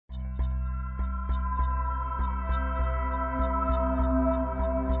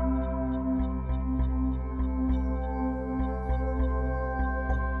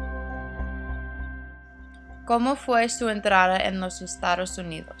¿Cómo fue su entrada en los Estados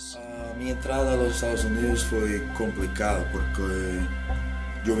Unidos? Mi entrada a los Estados Unidos fue complicada porque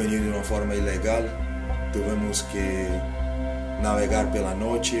yo venía de una forma ilegal. Tuvimos que navegar pela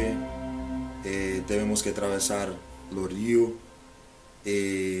noche, tuvimos que atravesar los ríos.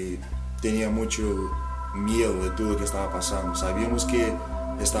 Tenía mucho miedo de todo lo que estaba pasando. Sabíamos que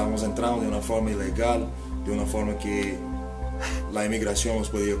estábamos entrando de una forma ilegal, de una forma que la inmigración nos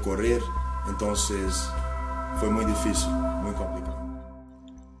podía correr. Entonces fue muy difícil, muy complicado.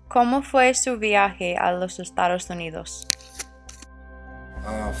 ¿Cómo fue su viaje a los Estados Unidos?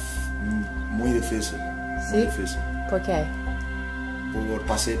 Muy difícil, ¿Sí? muy difícil. ¿Por qué?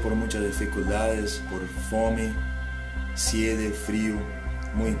 Pasé por muchas dificultades, por fome, sede, frío,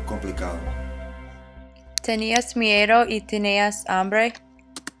 muy complicado. ¿Tenías miedo y tenías hambre?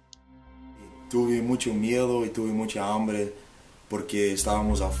 Tuve mucho miedo y tuve mucha hambre porque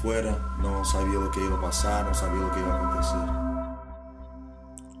estábamos afuera, no sabía lo que iba a pasar, no sabía lo que iba a acontecer.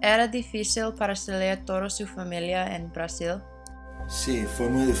 ¿Era difícil para salir toda su familia en Brasil? Sí, fue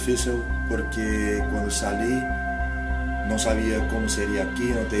muy difícil porque cuando salí no sabía cómo sería aquí,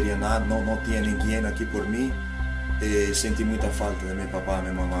 no tenía nada, no tenía ninguém aquí por mí. Sentí mucha falta de mi papá,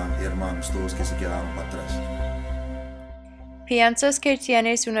 mi mamá y hermanos, todos que se quedaron para atrás. ¿Piensas que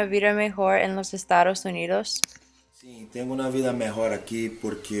tienes una vida mejor en los Estados Unidos? Sí, tengo una vida mejor aquí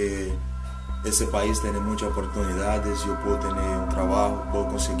porque este país tiene muchas oportunidades. Yo puedo tener un trabajo, puedo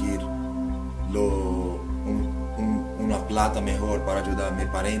conseguir una plata mejor para ayudar a mis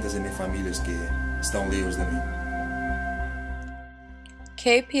parientes y mis familias que están lejos de mí.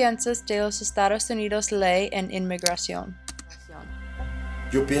 ¿Qué piensas de los Estados Unidos ley en inmigración?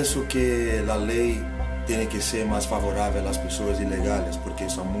 Yo pienso que la ley tiene que ser más favorable a las personas ilegales porque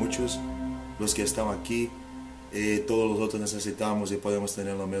son muchos los que están aquí. Todos los otros necesitamos y podemos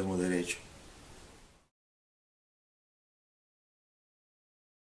tener los mismos derechos.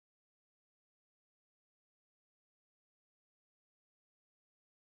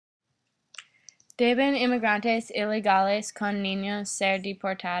 ¿Deben inmigrantes ilegales con niños ser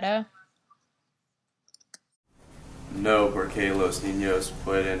deportados? No, porque los niños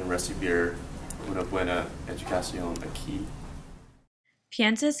pueden recibir una buena educación aquí.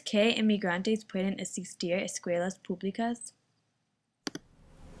 ¿Piensas que inmigrantes pueden asistir a escuelas públicas?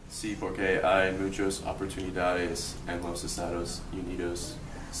 Sí, porque hay muchas oportunidades en los Estados Unidos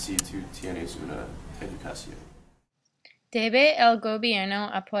si tú tienes una educación. ¿Debe el gobierno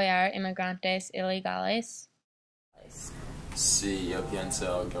apoyar inmigrantes ilegales? Sí, yo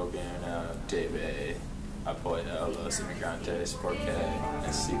pienso que el gobierno debe apoyar a los inmigrantes porque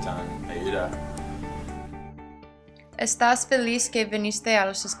necesitan ayuda. ¿Estás feliz que viniste a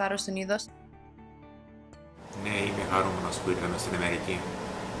los Estados Unidos? Ναι, είμαι χαρούμενος που ήρθαμε στην Αμερική.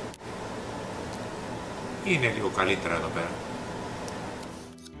 Είναι λίγο καλύτερα εδώ πέρα.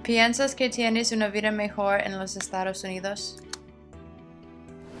 ¿Piensas que tienes una vida mejor en los Estados Unidos?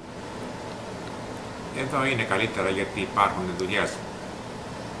 Εδώ είναι καλύτερα γιατί υπάρχουν δουλειές.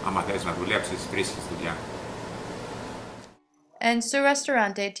 Άμα θες να δουλέψεις, βρίσκεις δουλειά. En su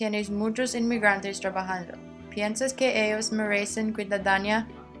restaurante tienes muchos inmigrantes trabajando. ¿Piensas que ellos merecen ciudadanía?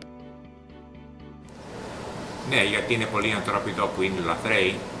 Ναι, γιατί είναι πολλοί άνθρωποι εδώ που είναι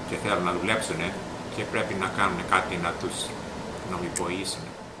λαθρέοι και θέλουν να δουλέψουν και πρέπει να κάνουν κάτι να τους νομιμοποιήσουν.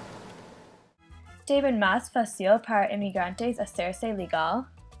 ¿Deben más fácil para inmigrantes hacerse legal?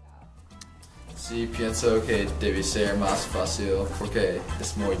 Sí, pienso que debe ser más fácil porque es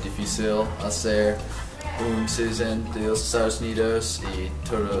muy difícil hacer un citizen de los Estados Unidos y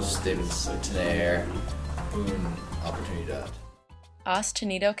todos deben tener una oportunidad. ¿Has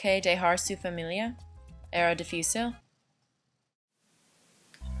tenido que dejar su familia? ¿Era difícil?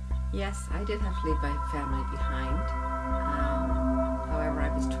 Yes, I did have to leave my family behind. However, I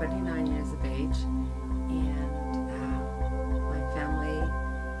was 29 years of age, and my family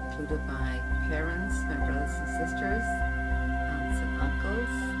included my parents, my brothers and sisters, aunts and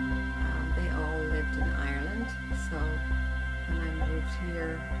uncles. They all lived in Ireland, so when I moved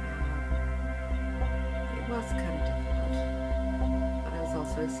here, it was kind of difficult, but I was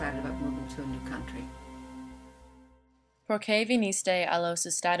also excited about moving to a new country. ¿Por qué viniste a los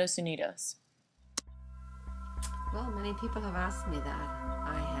Estados Unidos? Well, many people have asked me that.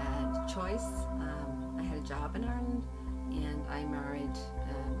 I had choice. I had a job in Ireland, and I married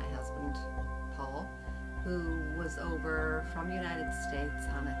my husband, Paul, who was over from the United States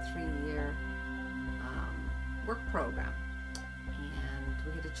on a 3-year work program. And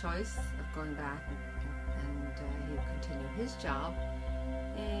we had a choice of going back and he would continue his job.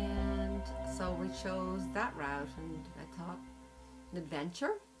 And so we chose that route, and I thought, an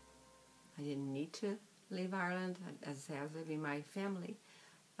adventure. I didn't need to leave Ireland. As I say, I was leaving my family,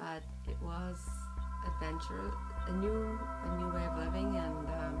 but it was adventure, a new way of living, and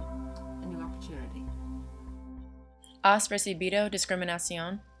a new opportunity. ¿Has recibido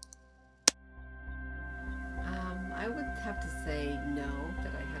discriminación? I would have to say no,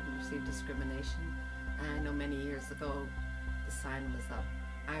 that I hadn't received discrimination. I know many years ago the sign was up,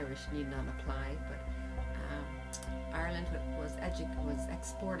 Irish need not apply, but Ireland was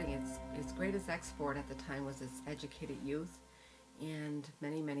exporting, its greatest export at the time was its educated youth, and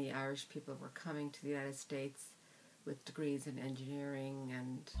many Irish people were coming to the United States with degrees in engineering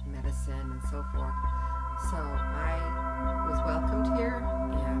and medicine and so forth. So I was welcomed here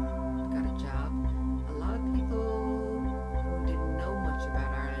and got a job. A lot of people who didn't know much about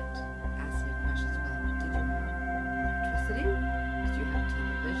Ireland asked me questions. Well, did you have electricity? Did you have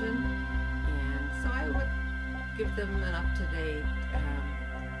television? And so I would give them an up-to-date,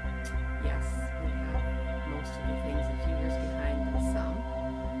 yes, we have most of the things a few years behind than some,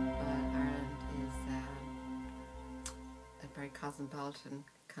 but Ireland is a very cosmopolitan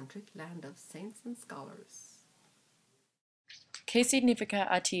country, land of saints and scholars. ¿Qué significa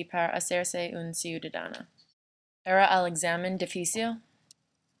a ti para hacerse un ciudadano? ¿Era el examen difícil?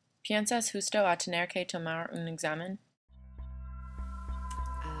 ¿Piensas justo a tener que tomar un examen?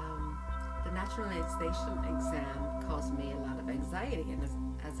 The naturalization exam caused me a lot of anxiety, and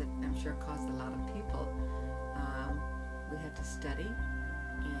as it I'm sure caused a lot of people. We had to study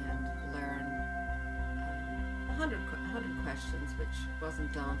and learn 100 questions, which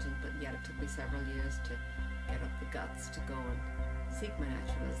wasn't daunting, but yet it took me several years to get up the guts to go and seek my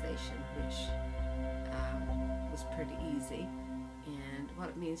naturalization, which was pretty easy. And what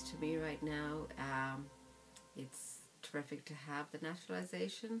it means to me right now, it's terrific to have the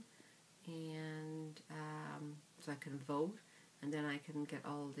naturalization, and so I can vote, and then I can get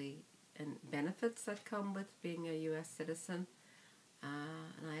all the benefits that come with being a U.S. citizen.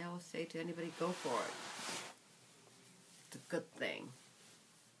 And I always say to anybody, go for it. It's a good thing.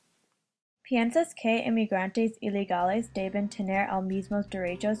 ¿Piensas que inmigrantes ilegales deben tener los mismos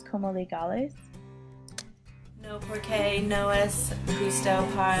derechos como legales? No, porque no es justo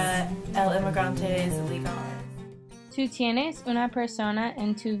para el inmigrantes legales. ¿Tú tienes una persona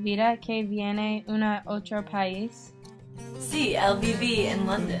en tu vida que viene de otro país? Sí, él vive en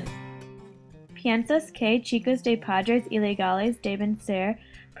London. ¿Piensas que chicos de padres ilegales deben ser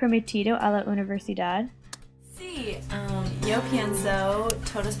permitidos a la universidad? Sí, yo pienso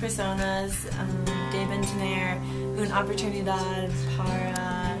todas personas deben tener una oportunidad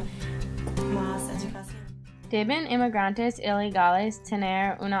para más educación. ¿Deben inmigrantes ilegales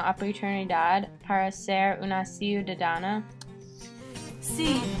tener una oportunidad para ser una ciudadana?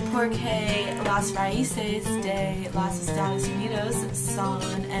 Sí, porque las raíces de los Estados Unidos son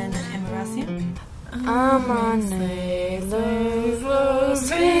en inmigración. Amanecer los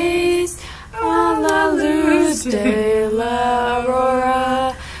pies a la luz de la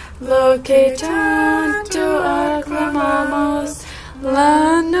aurora, lo que tanto aclamamos,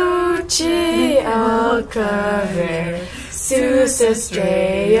 la noche al caer, sus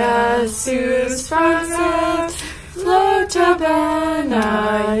estrellas, sus frases flotaban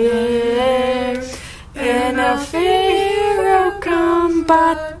ayer en el fiero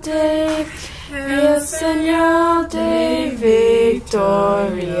combate, el señal de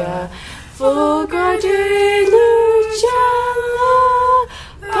victoria, fulgor de lucha,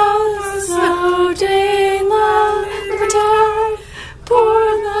 la paso de la libertad, por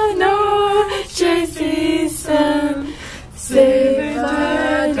la noche dicen, se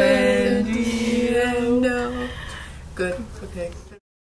va el día. Good, okay.